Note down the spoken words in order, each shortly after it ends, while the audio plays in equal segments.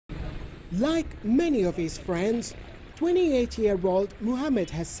Like many of his friends, 28-year-old Muhammad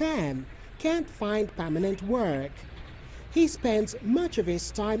Hassan can't find permanent work. He spends much of his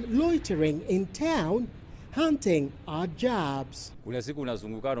time loitering in town, hunting odd jobs.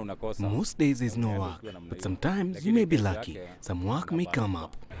 Most days there's no work, but sometimes you may be lucky. Some work may come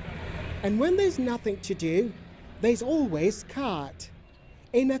up. And when there's nothing to do, there's always khat,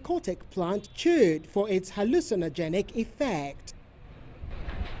 a narcotic plant chewed for its hallucinogenic effect.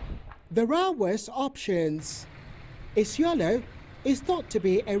 There are worse options. Isiolo is thought to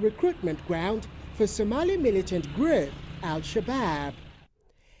be a recruitment ground for Somali militant group Al-Shabaab.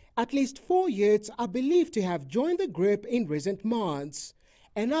 At least 4 youths are believed to have joined the group in recent months,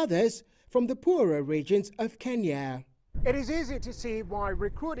 and others from the poorer regions of Kenya. It is easy to see why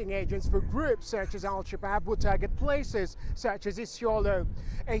recruiting agents for groups such as Al-Shabaab would target places such as Isiolo.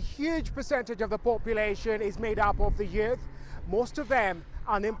 A huge percentage of the population is made up of the youth, most of them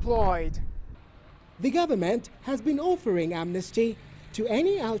unemployed. The government has been offering amnesty to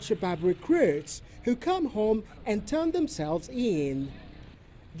any Al-Shabaab recruits who come home and turn themselves in.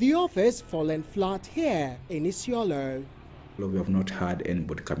 The offer's fallen flat here in Isiolo. We have not had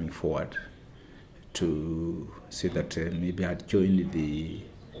anybody coming forward to say that maybe I'd joined the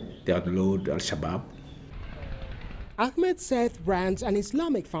outlawed Al-Shabaab. Ahmed Seth runs an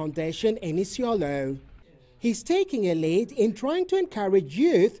Islamic foundation in Isiolo. He's taking a lead in trying to encourage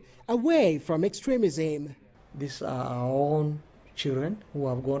youth away from extremism. These are our own children who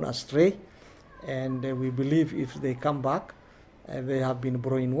have gone astray, and we believe if they come back, they have been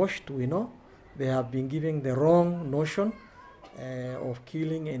brainwashed, we know. They have been given the wrong notion of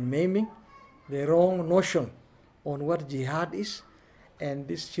killing and maiming, the wrong notion on what jihad is. And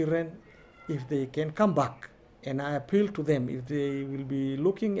these children, if they can come back, and I appeal to them, if they will be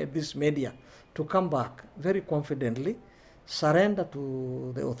looking at this media, to come back very confidently, surrender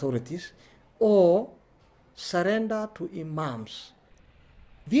to the authorities, or surrender to imams.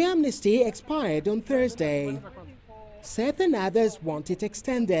 The amnesty expired on Thursday. Seth and others want it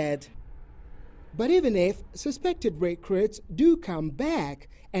extended. But even if suspected recruits do come back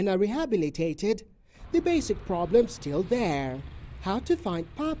and are rehabilitated, the basic problem's still there. How to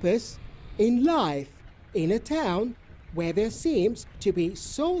find purpose in life in a town where there seems to be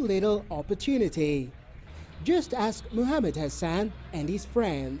so little opportunity. Just ask Muhammad Hassan and his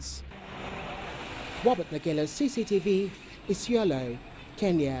friends. Nagila, CCTV, Isiolo,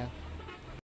 Kenya.